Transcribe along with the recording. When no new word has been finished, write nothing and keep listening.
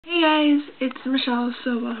Hey guys, it's Michelle,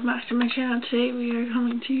 so welcome back to my channel. Today we are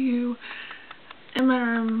coming to you in my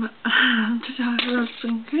room to talk about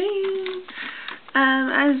spring cleaning.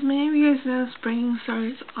 As many of you guys know, spring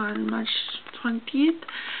starts on March 20th,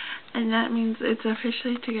 and that means it's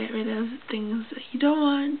officially to get rid of things that you don't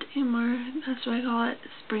want anymore. That's why I call it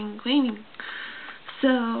spring cleaning. So,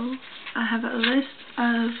 I have a list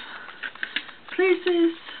of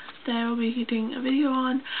places that I will be doing a video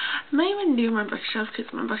on. I might even do my bookshelf,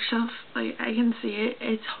 because my bookshelf, like, I can see it,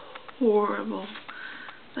 it's horrible.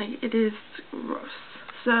 Like, it is gross.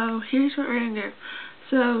 So, here's what we're gonna do.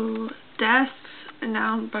 So, desks, and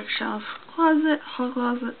now bookshelf, closet, hall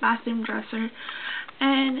closet, bathroom dresser,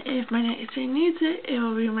 and if my nightstand needs it, it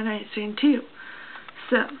will be my nightstand too.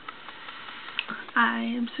 So, I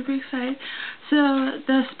am super excited. So,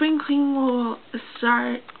 the spring clean will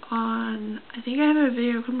start on, I think I have a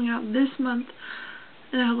video coming out this month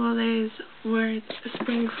in a couple of days where the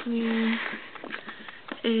spring clean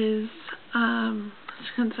is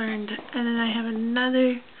concerned, and then I have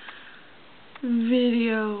another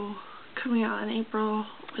video coming out in April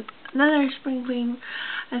with another spring clean.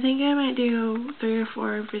 I think I might do 3 or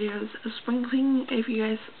 4 videos of spring cleaning. If you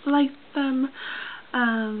guys like them,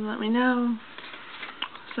 let me know.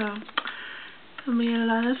 So it'll be a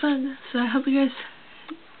lot of fun. So I hope you guys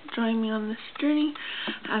join me on this journey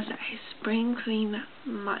as I spring clean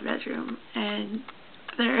my bedroom and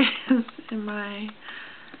there it is in my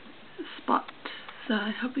spot. So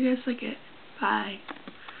I hope you guys like it. Bye.